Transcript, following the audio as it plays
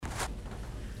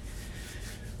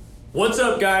What's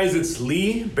up, guys? It's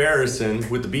Lee Barrison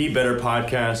with the Be Better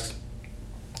podcast,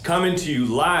 coming to you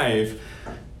live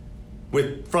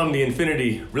from the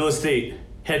Infinity Real Estate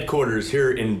headquarters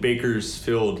here in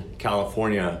Bakersfield,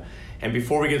 California. And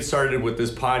before we get started with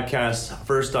this podcast,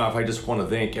 first off, I just want to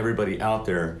thank everybody out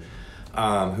there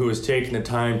who has taken the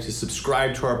time to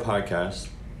subscribe to our podcast.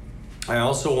 I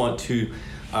also want to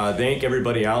thank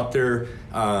everybody out there,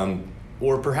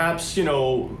 or perhaps,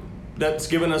 that's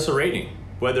given us a rating,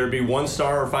 whether it be 1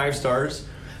 star or 5 stars.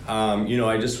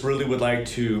 I just really would like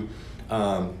to,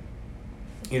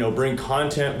 bring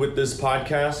content with this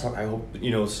podcast. I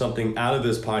hope, something out of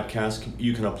this podcast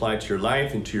you can apply to your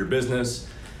life and to your business.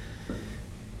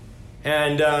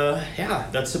 And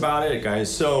that's about it,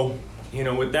 guys. So,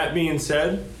 with that being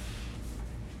said,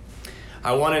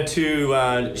 I wanted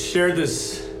to share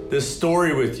this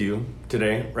story with you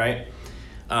today, right?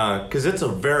 Because it's a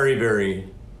very, very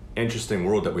interesting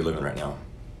world that we live in right now.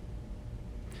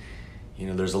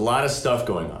 There's a lot of stuff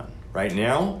going on right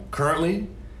now. Currently,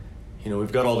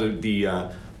 we've got all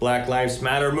the Black Lives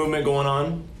Matter movement going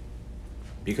on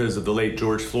because of the late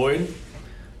George Floyd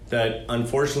that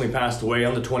unfortunately passed away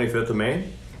on the 25th of May.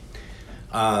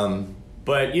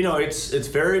 But it's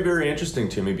very, very interesting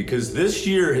to me because this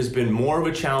year has been more of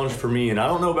a challenge for me, and I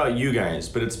don't know about you guys,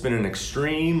 but it's been an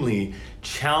extremely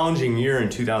challenging year in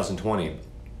 2020.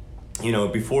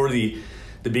 Before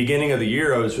the beginning of the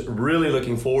year, I was really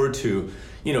looking forward to,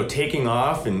 taking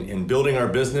off and building our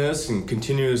business and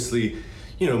continuously,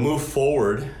 move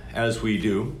forward as we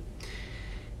do.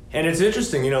 And it's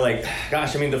interesting,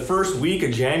 the first week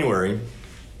of January,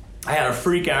 I had a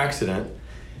freak accident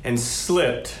and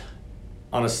slipped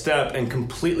on a step and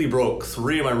completely broke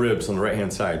 3 of my ribs on the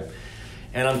right-hand side.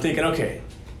 And I'm thinking, okay,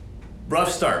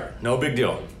 rough start, no big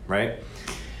deal, right?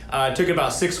 It took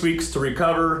about 6 weeks to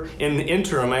recover. In the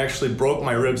interim, I actually broke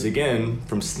my ribs again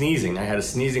from sneezing. I had a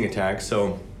sneezing attack.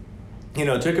 So,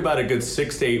 it took about a good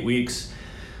 6 to 8 weeks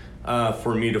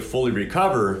for me to fully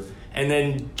recover. And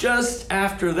then just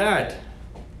after that,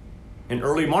 in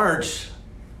early March,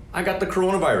 I got the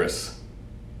coronavirus.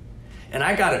 And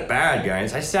I got it bad,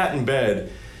 guys. I sat in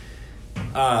bed.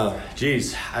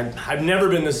 I've never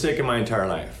been this sick in my entire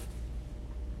life.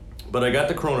 But I got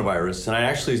the coronavirus, and I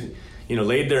actually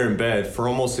laid there in bed for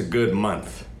almost a good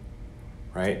month,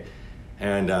 right?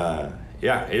 And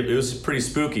it was pretty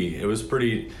spooky. It was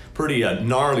pretty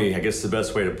gnarly, I guess is the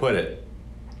best way to put it.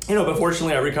 But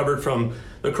fortunately I recovered from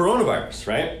the coronavirus,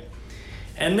 right?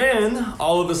 And then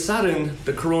all of a sudden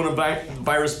the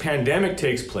coronavirus pandemic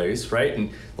takes place, right? And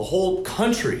the whole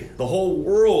country, the whole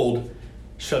world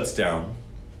shuts down,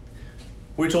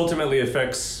 which ultimately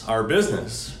affects our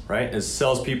business, right? As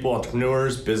salespeople,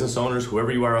 entrepreneurs, business owners,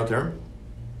 whoever you are out there.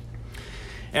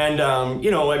 And,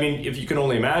 if you can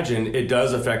only imagine, it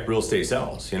does affect real estate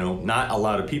sales. Not a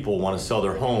lot of people want to sell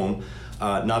their home.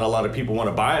 Not a lot of people want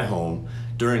to buy a home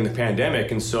during the pandemic.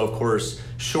 And so, of course,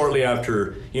 shortly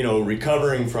after,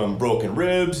 recovering from broken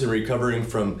ribs and recovering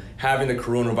from having the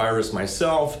coronavirus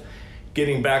myself,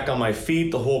 getting back on my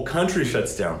feet, the whole country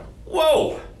shuts down.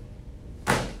 Whoa!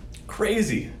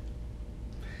 Crazy.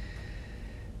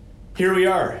 Here we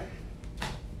are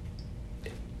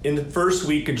in the first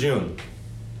week of June.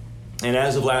 And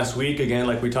as of last week, again,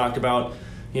 like we talked about,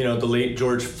 the late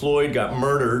George Floyd got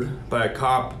murdered by a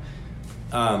cop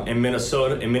in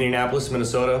Minneapolis,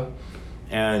 Minnesota.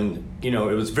 And, it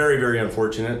was very, very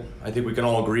unfortunate. I think we can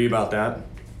all agree about that.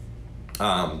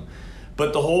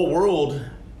 But the whole world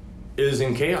is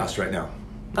in chaos right now.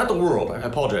 Not the world, I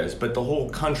apologize, but the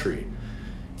whole country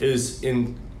is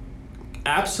in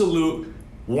absolute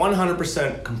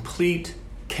 100% complete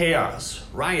chaos.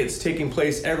 Riots taking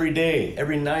place every day,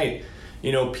 every night.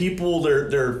 People,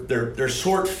 they're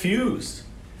short fused,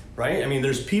 right?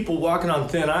 There's people walking on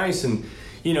thin ice, and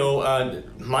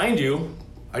mind you,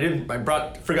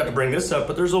 forgot to bring this up,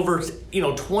 but there's over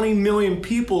 20 million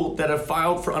people that have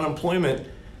filed for unemployment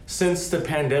since the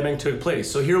pandemic took place.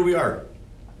 So here we are,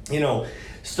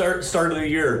 start of the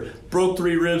year, broke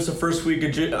 3 ribs the first week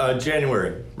of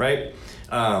January, right?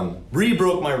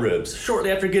 Re-broke my ribs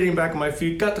shortly after getting back on my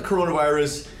feet, got the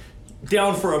coronavirus,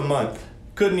 down for a month,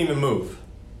 couldn't even move,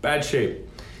 bad shape.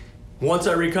 Once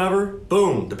I recover,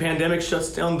 boom, the pandemic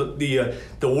shuts down the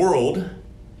world.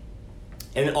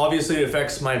 And obviously it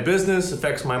affects my business,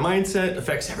 affects my mindset,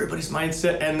 affects everybody's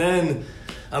mindset. And then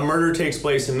a murder takes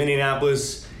place in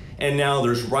Minneapolis, and now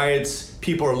there's riots,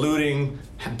 people are looting,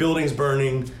 buildings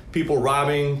burning, people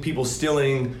robbing, people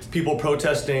stealing, people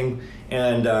protesting,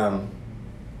 and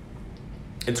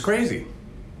it's crazy,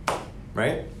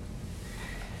 right?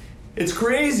 It's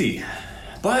crazy.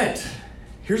 But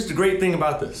here's the great thing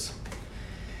about this.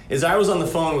 is I was on the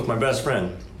phone with my best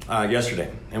friend yesterday,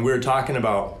 and we were talking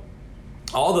about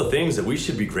all the things that we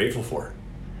should be grateful for,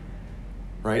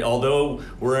 right? Although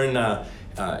we're in a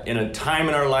time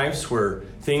in our lives where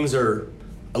things are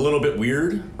a little bit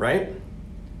weird, right?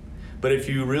 But if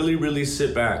you really, really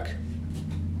sit back,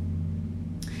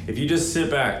 if you just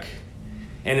sit back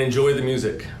and enjoy the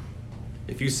music,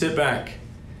 if you sit back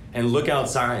and look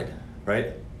outside,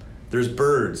 right? There's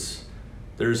birds,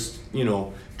 there's,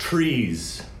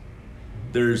 trees,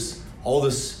 there's all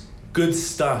this good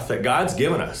stuff that God's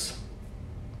given us.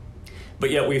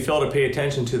 But yet we fail to pay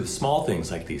attention to the small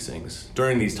things like these things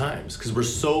during these times because we're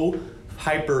so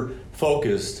hyper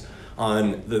focused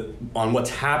on what's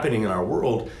happening in our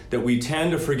world that we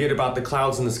tend to forget about the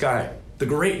clouds in the sky, the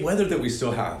great weather that we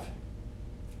still have,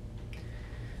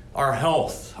 our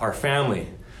health, our family,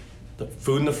 the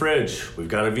food in the fridge, we've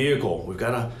got a vehicle, we've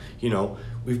got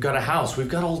a house, we've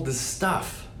got all this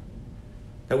stuff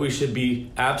that we should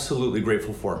be absolutely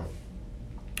grateful for.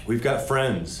 We've got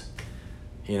friends,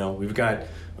 we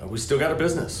still got a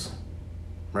business,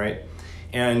 right?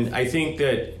 And I think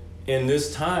that in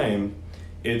this time,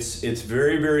 it's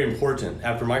very, very important.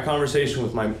 After my conversation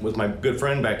with my good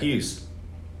friend back east,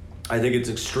 I think it's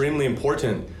extremely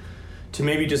important to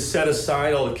maybe just set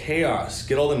aside all the chaos,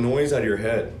 get all the noise out of your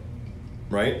head,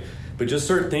 right? But just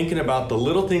start thinking about the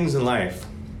little things in life.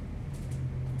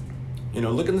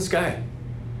 Look in the sky,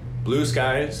 blue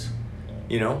skies,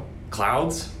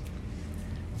 clouds,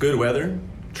 good weather,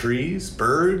 trees,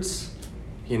 birds,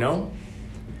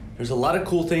 There's a lot of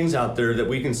cool things out there that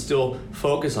we can still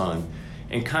focus on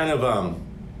and kind of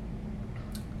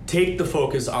take the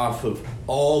focus off of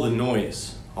all the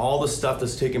noise, all the stuff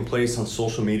that's taking place on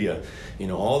social media,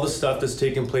 all the stuff that's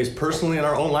taking place personally in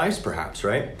our own lives perhaps,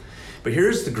 right? But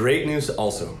here's the great news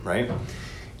also, right?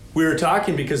 We were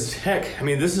talking because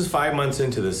this is 5 months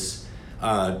into this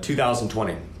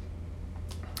 2020.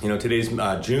 Today's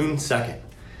June 2nd.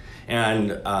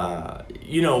 And,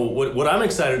 what I'm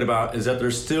excited about is that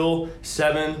there's still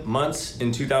 7 months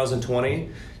in 2020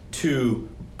 to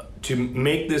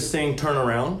make this thing turn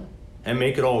around and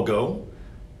make it all go,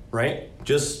 right?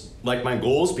 Just like my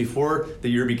goals before the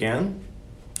year began,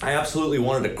 I absolutely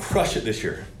wanted to crush it this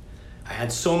year. I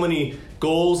had so many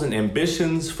goals and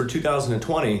ambitions for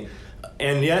 2020,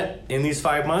 and yet in these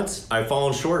 5 months, I've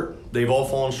fallen short. They've all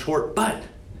fallen short, but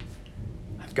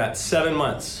I've got 7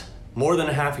 months, more than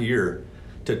a half a year,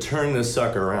 to turn this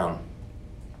sucker around.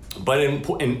 But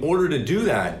in order to do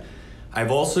that,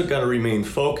 I've also got to remain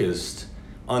focused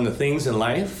on the things in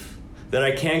life that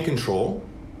I can control,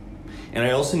 and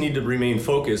I also need to remain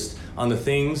focused on the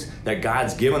things that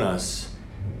God's given us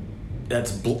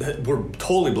we're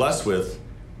totally blessed with,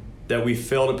 that we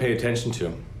fail to pay attention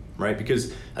to, right?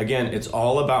 Because again, it's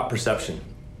all about perception.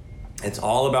 It's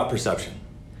all about perception.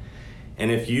 And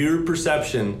if your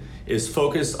perception is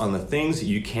focused on the things that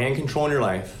you can control in your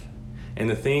life and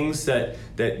the things that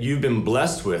you've been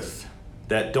blessed with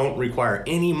that don't require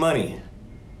any money,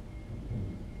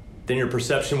 then your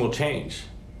perception will change,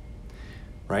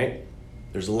 right?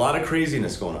 There's a lot of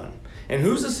craziness going on. And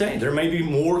who's to say there may be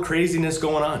more craziness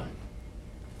going on?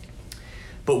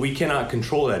 But we cannot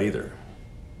control that either.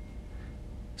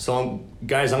 So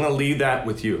guys, I'm going to leave that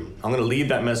with you. I'm going to leave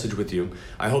that message with you.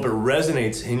 I hope it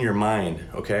resonates in your mind,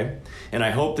 okay? And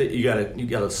I hope that you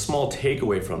got a small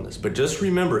takeaway from this. But just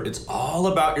remember, it's all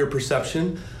about your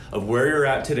perception of where you're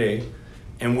at today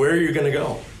and where you're going to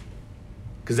go,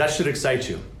 because that should excite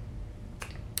you.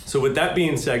 So with that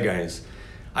being said, guys,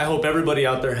 I hope everybody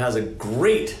out there has a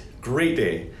great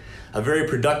day, a very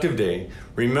productive day.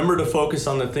 Remember to focus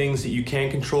on the things that you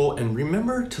can control, and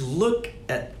remember to look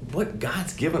at what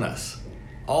God's given us.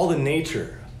 All the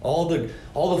nature, all the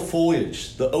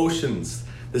foliage, the oceans,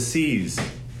 the seas.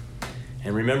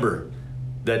 And remember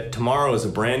that tomorrow is a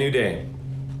brand new day.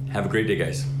 Have a great day,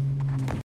 guys.